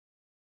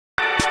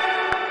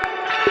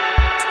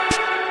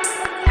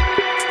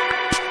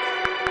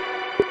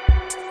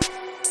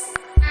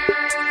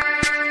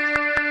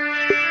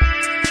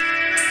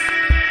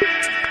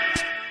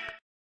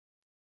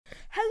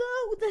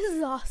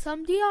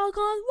awesome dear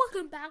guys,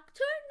 welcome back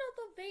to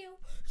another video.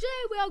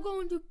 Today we are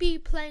going to be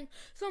playing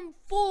some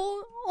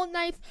Fortnite,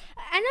 and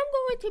I'm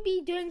going to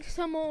be doing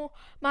some more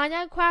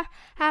Minecraft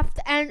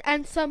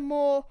and some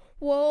more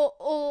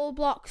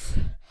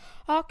Roblox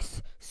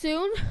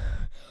soon.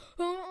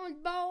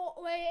 But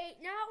wait,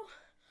 now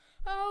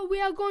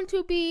we are going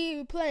to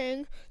be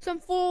playing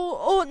some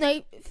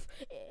Fortnite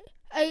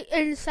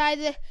inside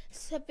this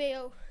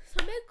video.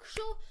 So make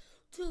sure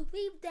to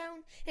leave down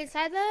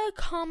inside the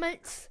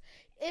comments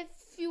if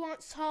you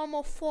want some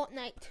more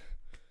Fortnite,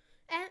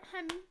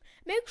 and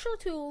make sure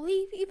to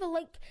leave a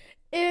like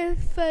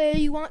if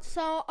you want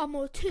some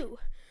more too.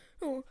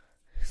 So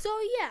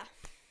yeah,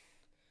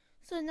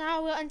 so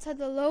now we're inside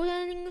the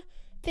loading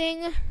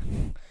thing.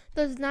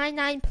 There's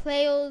 99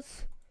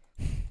 players,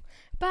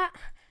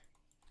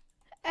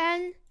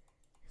 and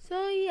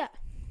so yeah,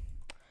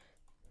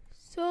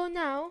 so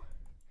now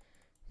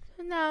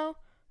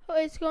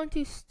it's going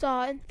to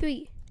start in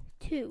 3,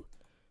 2,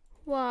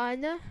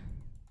 1.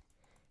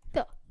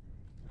 Go.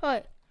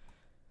 Alright.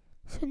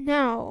 So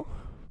now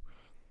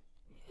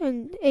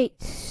in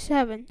 8,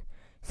 7,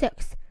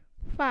 6,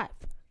 5,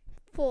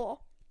 4,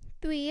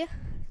 3,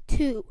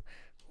 2,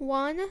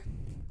 1.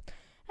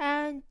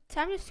 And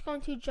I'm just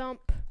going to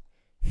jump.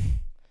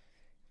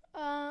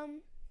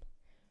 And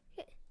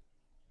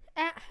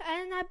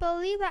I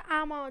believe that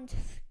I'm on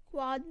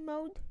squad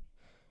mode.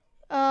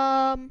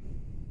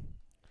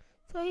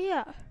 So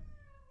yeah.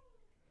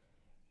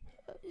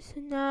 So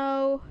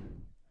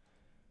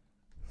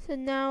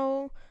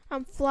now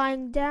I'm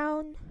flying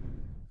down,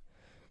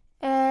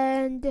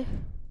 and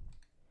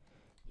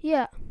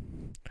yeah.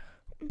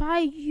 But I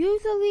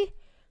usually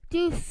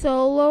do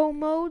solo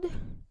mode.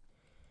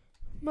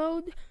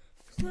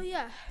 So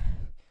yeah.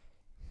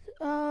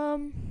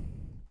 No,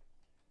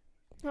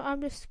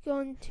 I'm just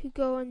going to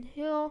go in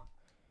here.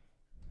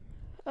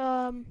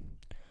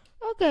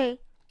 Okay.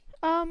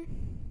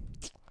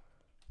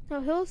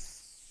 Now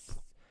is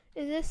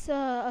this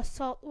a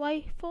assault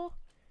rifle?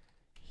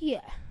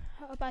 Yeah,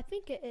 but I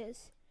think it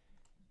is.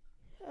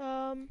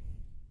 Yeah.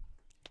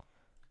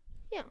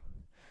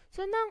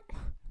 So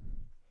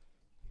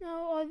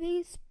now are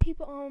these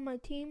people on my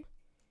team?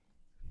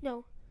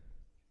 No.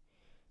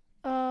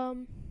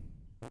 No.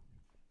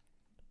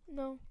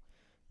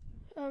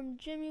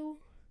 Jimmy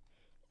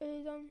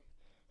is on.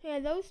 Yeah,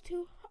 those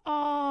two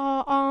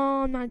are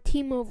on my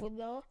team over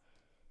there.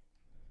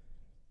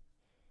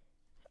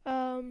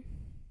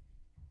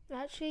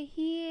 Actually,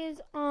 he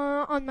is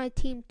on my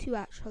team too.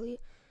 Actually,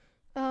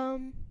 so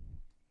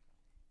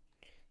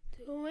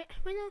right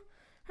now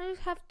I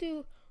just have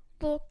to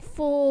look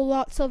for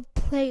lots of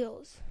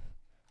players.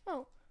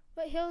 Oh,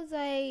 but here's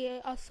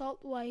a assault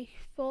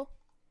rifle.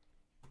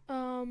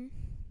 So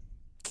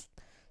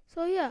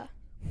yeah,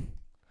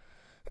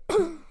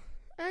 and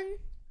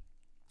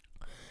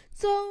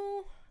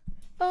so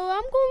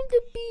I'm going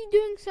to be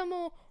doing some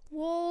more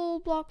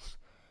Roblox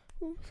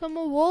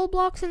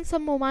and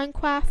some more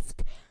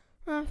Minecraft.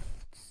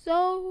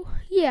 So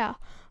yeah,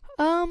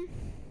 and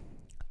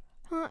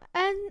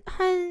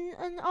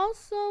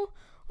also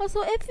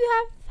if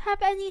you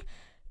have any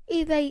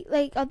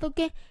like other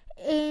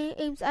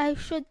games I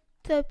should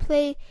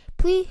play,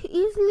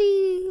 please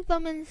leave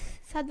them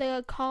inside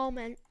the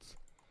comments.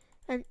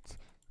 And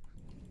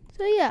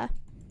so yeah,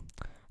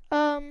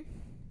 ooh,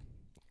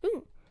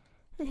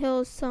 and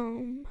here's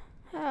some,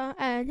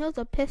 and here's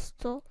a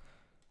pistol,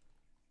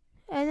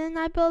 and then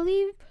I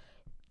believe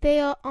they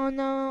are on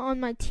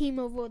my team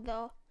over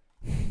there.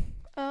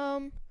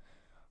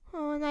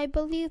 And I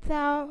believe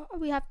that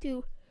we have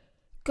to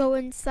go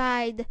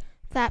inside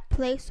that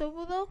place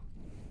over there.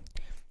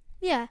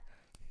 Yeah,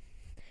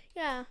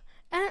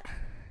 and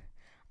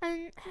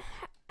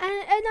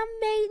I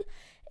made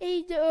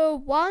a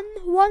one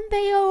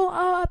video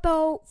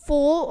about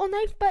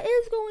Fortnite, but it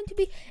is going to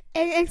be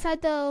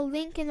inside the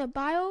link in the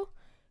bio,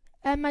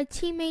 and my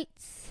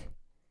teammates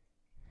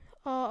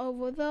are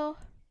over there.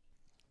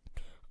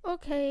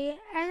 Okay,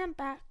 and I'm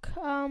back.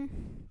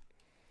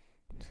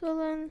 So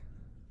then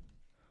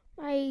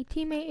my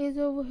teammate is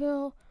over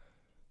here,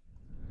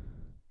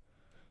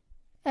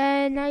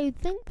 and I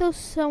think there's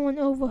someone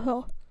over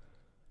here.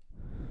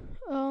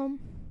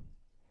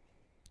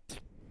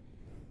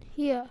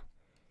 Here.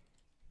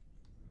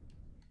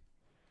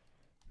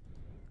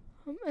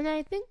 And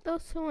I think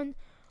there's someone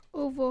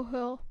over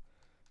here.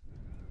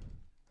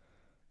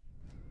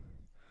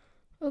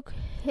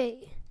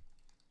 Okay.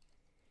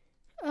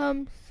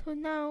 So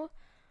now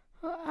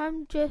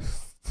I'm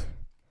just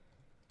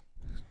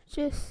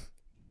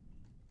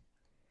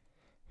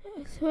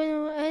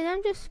and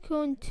I'm just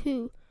going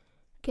to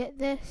get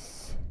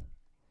this,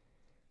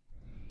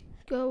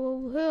 go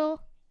over here,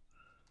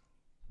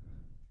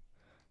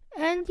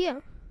 and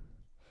yeah,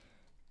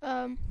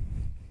 I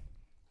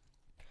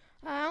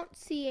don't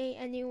see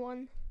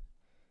anyone.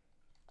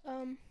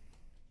 So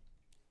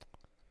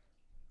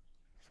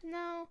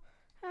now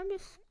I'm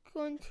just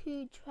going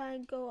to try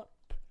and go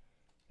up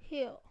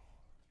here.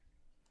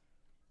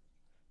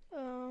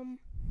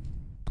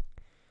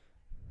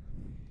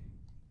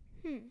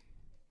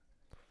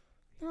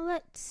 Now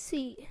let's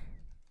see.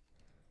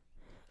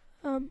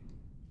 So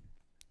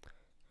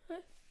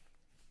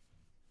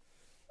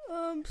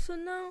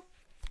now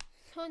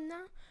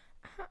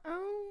I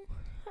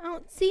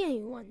don't see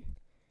anyone.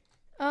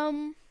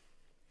 Um,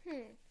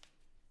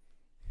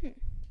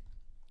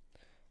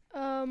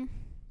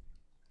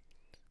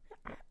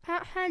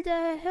 how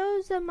the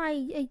hell's my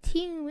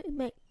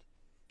teammate?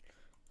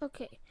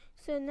 Okay,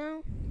 so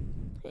now,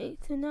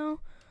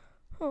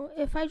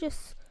 if I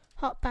just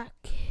hop back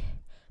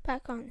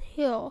on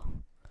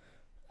hill,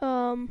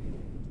 so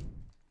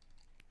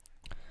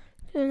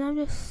now I'm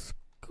just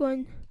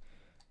going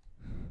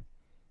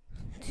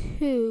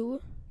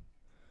to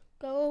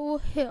go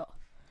over hill.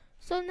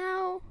 So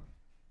now,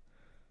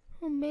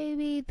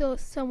 maybe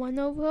there's someone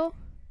over here.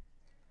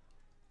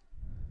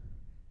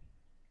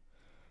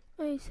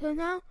 Okay, so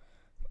now,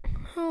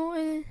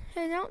 and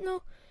I don't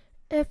know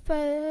if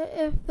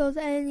there's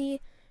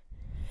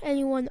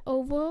anyone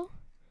over.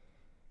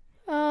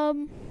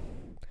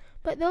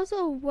 But there's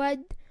a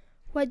red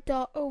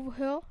dot over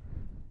here.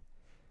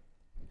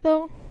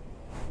 So,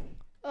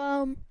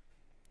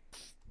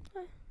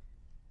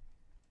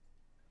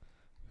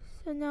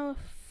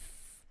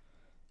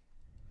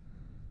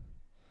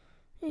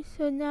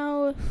 so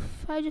now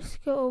if I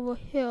just go over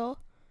here,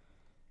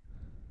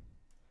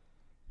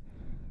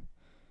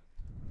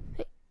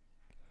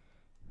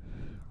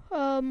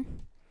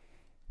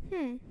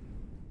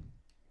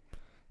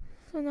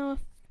 so now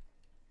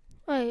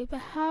wait, but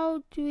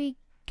how do we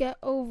get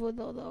over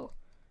there though?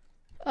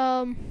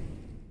 I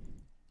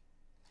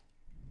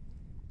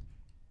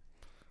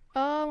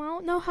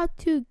don't know how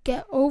to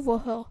get over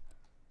here.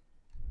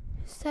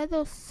 Said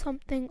there's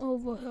something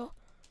over here.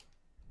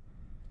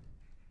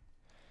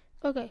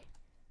 Okay,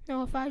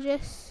 now if I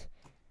just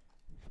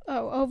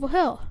over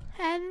here,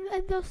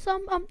 and there's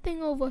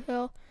something over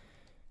here.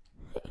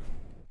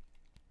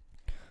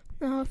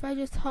 Now if I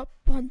just hop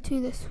onto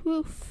this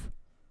roof,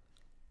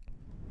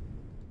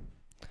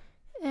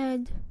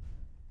 and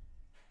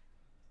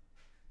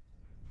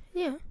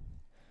yeah,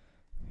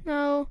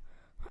 now,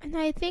 and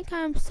I think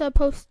I'm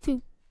supposed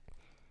to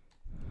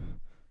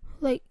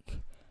like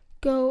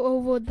go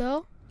over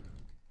there,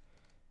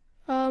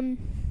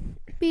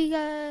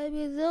 because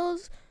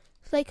there's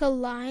like a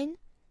line.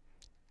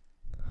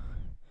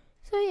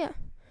 So yeah,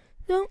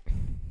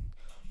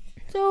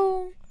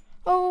 so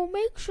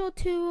make sure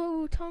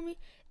to tell me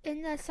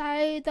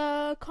inside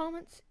the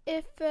comments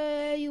if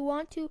you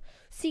want to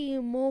see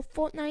more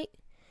Fortnite,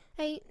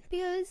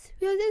 because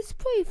it's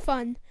pretty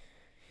fun.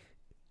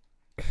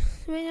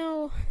 So right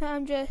now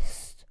I'm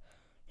just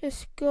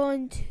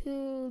going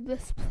to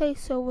this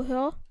place over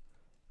here,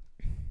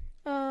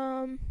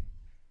 and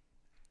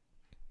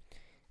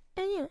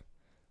yeah,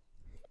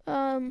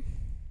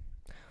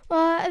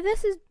 well,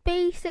 this is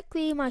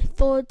basically my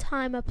third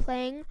time of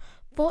playing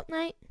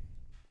Fortnite.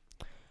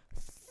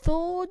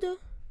 Third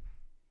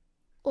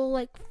or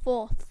like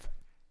fourth.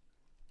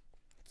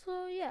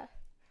 So yeah.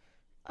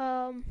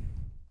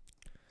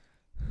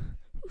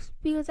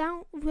 Because I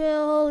don't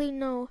really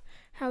know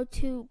how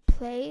to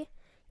play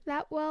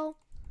that well.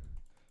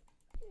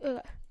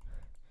 Now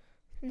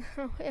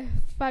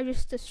if I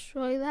just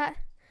destroy that,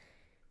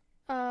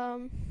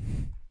 I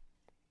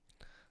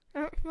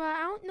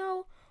don't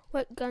know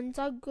what guns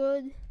are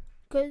good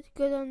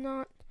or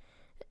not.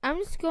 I'm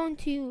just going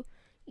to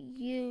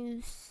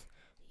use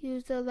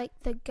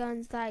the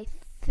guns that I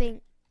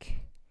think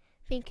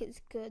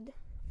is good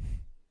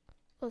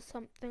or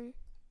something.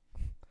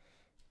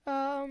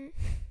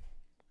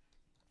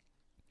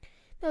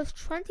 There's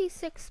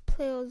 26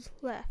 players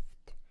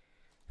left.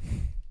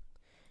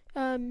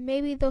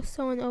 Maybe there's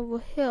someone over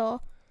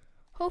here.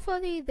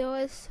 Hopefully there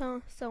is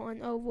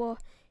someone over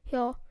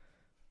here,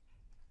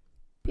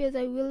 because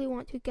I really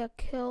want to get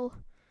killed.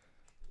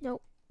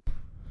 Nope.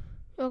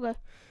 Okay.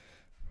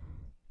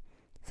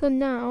 So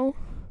now,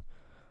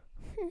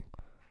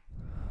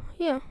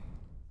 yeah.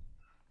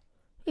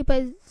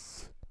 But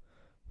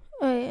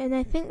and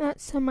I think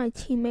that's my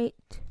teammate.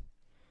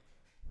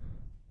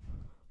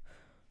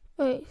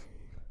 Wait.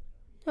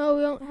 No,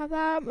 we don't have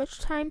that much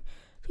time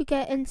to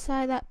get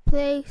inside that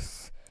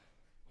place.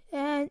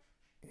 And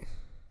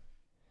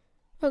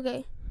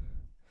okay,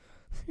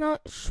 it's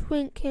not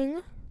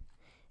shrinking.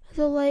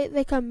 So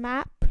like a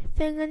map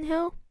thing in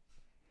here.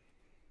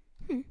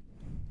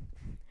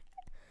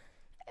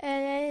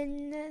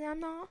 And I'm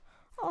not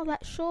all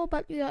that sure,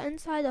 but we are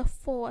inside a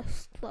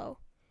forest though.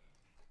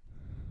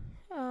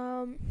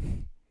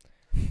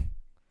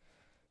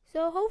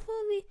 So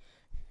hopefully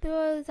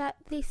there's at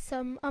least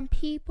some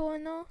people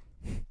in there.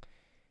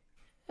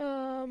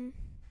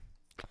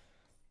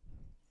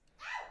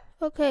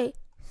 Okay,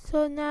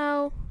 so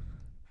now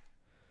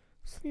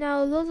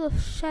there's a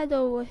shed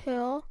over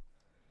here.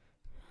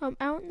 I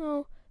don't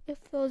know if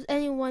there's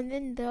anyone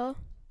in there.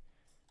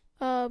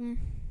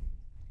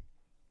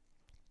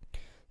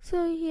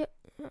 So yeah,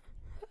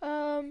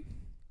 no,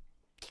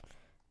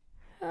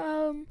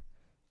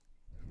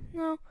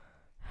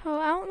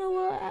 I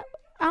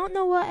don't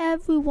know where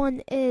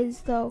everyone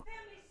is though.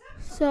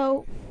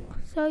 So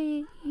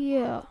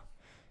yeah.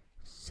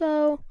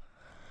 So,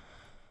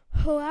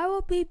 oh, I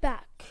will be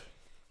back.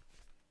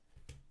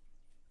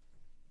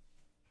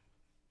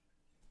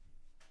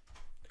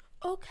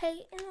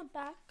 Okay, and I'm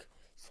back.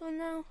 So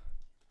now,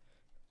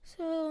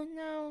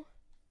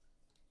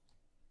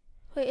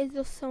 wait, is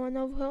there someone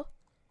over here?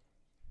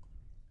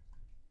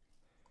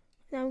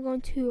 Now I'm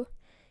going to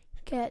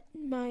get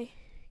my,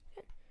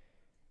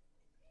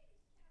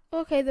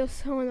 okay, there's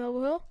someone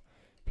over here,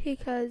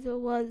 because there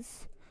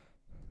was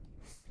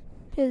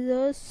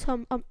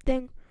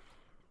something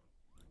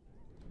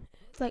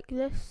like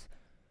this.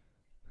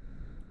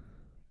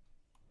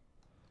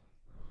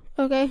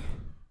 Okay.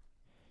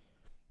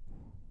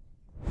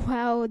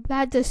 Wow,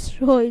 that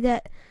destroyed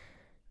it.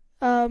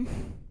 I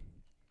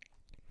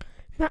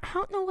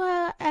don't know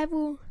where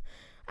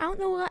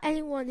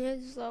anyone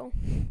is though.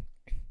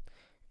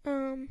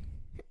 And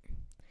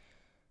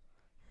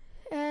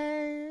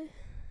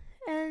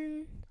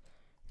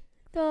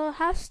there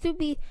has to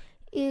be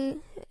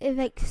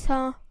like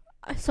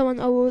someone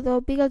over there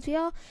because we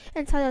are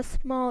inside a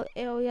small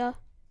area.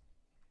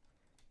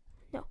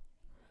 No.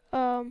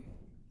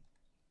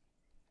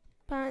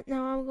 But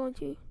now I'm going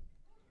to.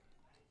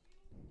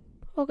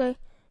 Okay,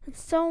 and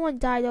someone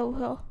died over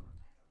here.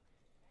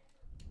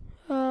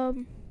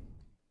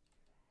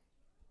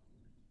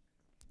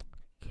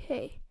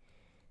 Okay,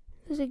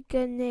 there's a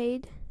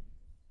grenade.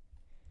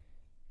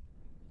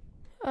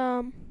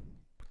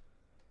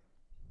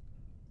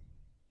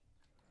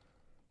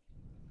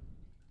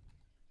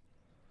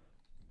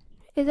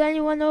 Is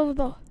anyone over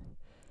there?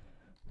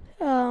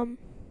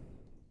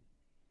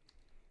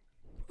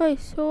 Wait,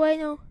 so I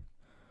know.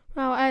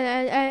 Wow,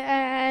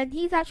 and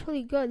he's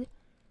actually good.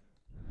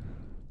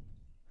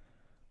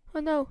 Oh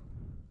no.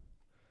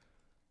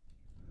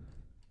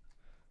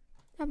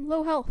 I'm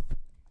low health.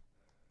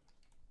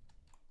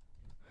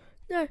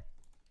 No.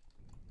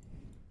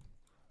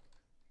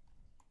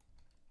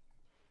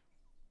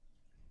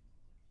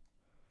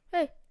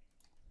 Hey.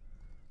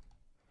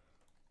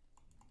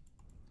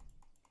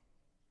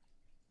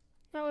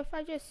 Now if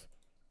I just.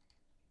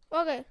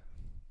 Okay.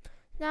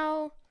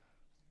 Now.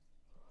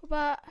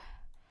 But.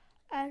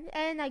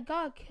 And I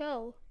got a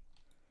kill.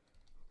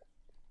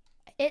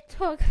 It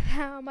took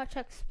how much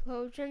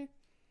explosion?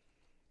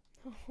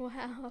 Oh,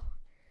 wow.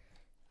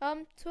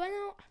 So I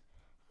know.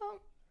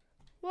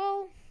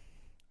 Well,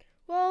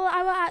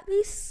 I will at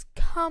least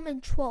come in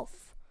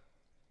 12th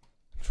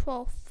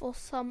or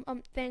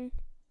something.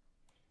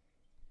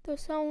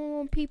 There's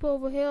some people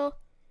over here.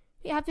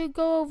 We have to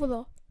go over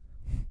there.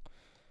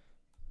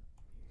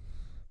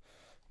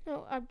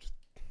 No, I'm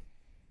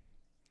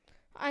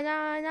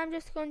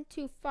just going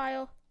to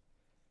file.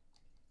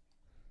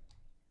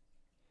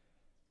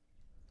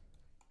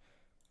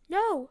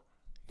 No,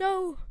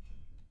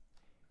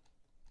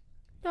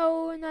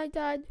 and I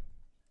died.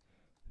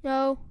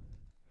 No,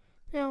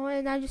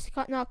 and I just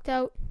got knocked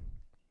out.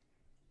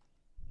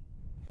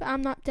 But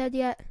I'm not dead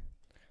yet.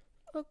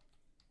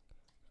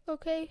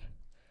 Okay.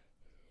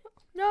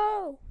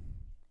 No.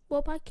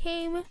 Well, I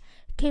came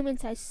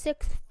inside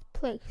 6th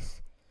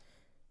place.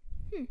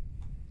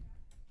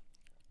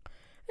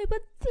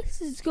 But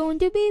this is going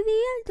to be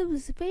the end of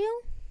this video,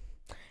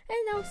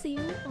 and I'll see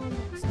you on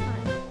next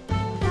time.